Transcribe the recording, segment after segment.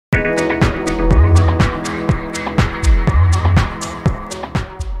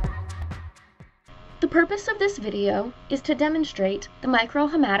this video is to demonstrate the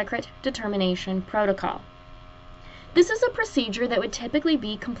Microhematocrit Determination protocol. This is a procedure that would typically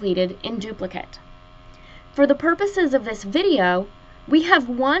be completed in duplicate. For the purposes of this video, we have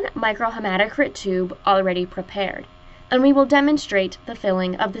one microhematocrit tube already prepared, and we will demonstrate the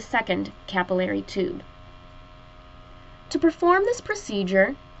filling of the second capillary tube. To perform this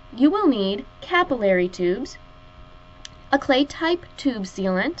procedure, you will need capillary tubes, a clay-type tube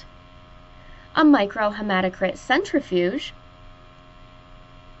sealant, a microhematocrit centrifuge,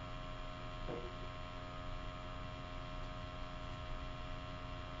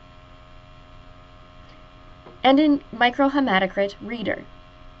 and a microhematocrit reader.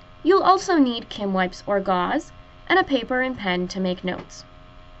 You'll also need Kim wipes or gauze, and a paper and pen to make notes.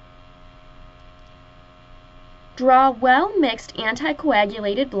 Draw well-mixed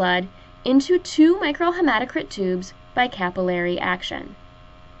anticoagulated blood into 2 microhematocrit tubes by capillary action.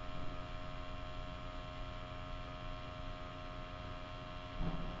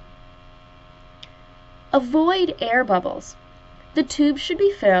 Avoid air bubbles. The tube should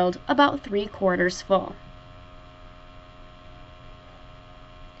be filled about 3/4 full.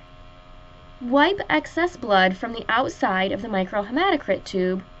 Wipe excess blood from the outside of the microhematocrit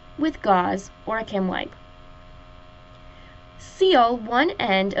tube with gauze or a Kim wipe. Seal one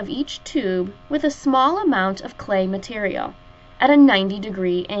end of each tube with a small amount of clay material at a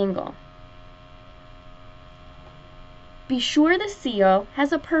 90-degree angle. Be sure the seal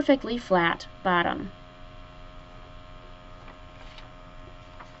has a perfectly flat bottom.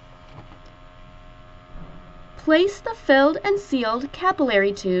 Place the filled and sealed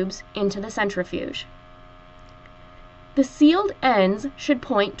capillary tubes into the centrifuge. The sealed ends should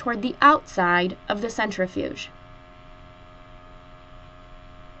point toward the outside of the centrifuge.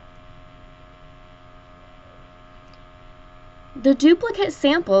 The duplicate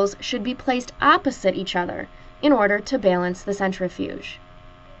samples should be placed opposite each other in order to balance the centrifuge.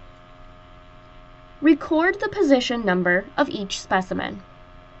 Record the position number of each specimen.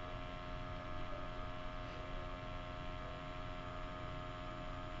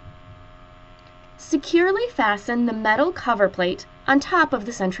 Securely fasten the metal cover plate on top of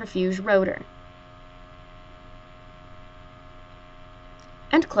the centrifuge rotor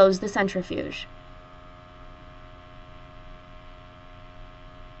and close the centrifuge.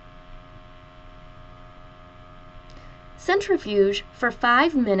 Centrifuge for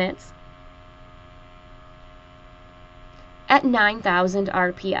 5 minutes at 9,000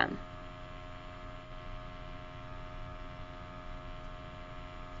 RPM.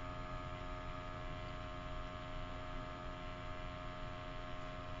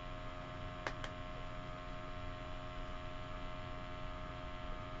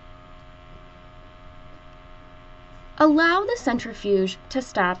 Allow the centrifuge to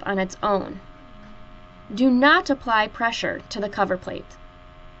stop on its own. Do not apply pressure to the cover plate.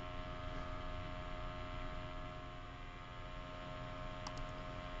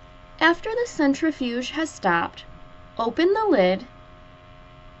 After the centrifuge has stopped, open the lid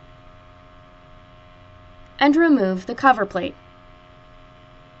and remove the cover plate.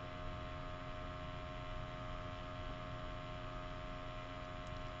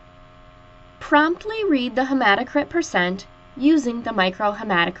 Promptly read the hematocrit percent using the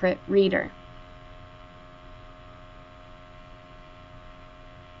microhematocrit reader.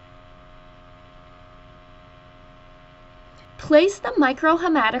 Place the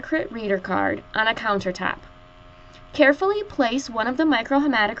microhematocrit reader card on a countertop. Carefully place one of the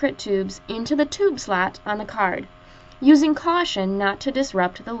microhematocrit tubes into the tube slot on the card, using caution not to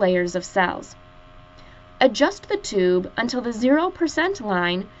disrupt the layers of cells. Adjust the tube until the 0%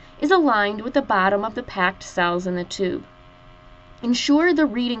 line is aligned with the bottom of the packed cells in the tube. Ensure the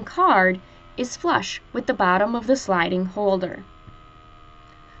reading card is flush with the bottom of the sliding holder.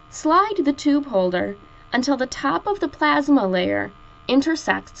 Slide the tube holder until the top of the plasma layer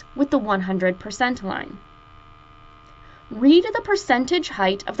intersects with the 100% line. Read the percentage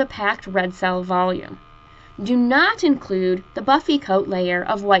height of the packed red cell volume. Do not include the buffy coat layer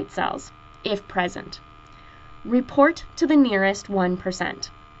of white cells, if present. Report to the nearest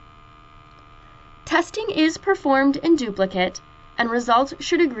 1%. Testing is performed in duplicate, and results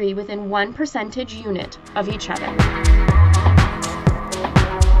should agree within 1 percentage unit of each other.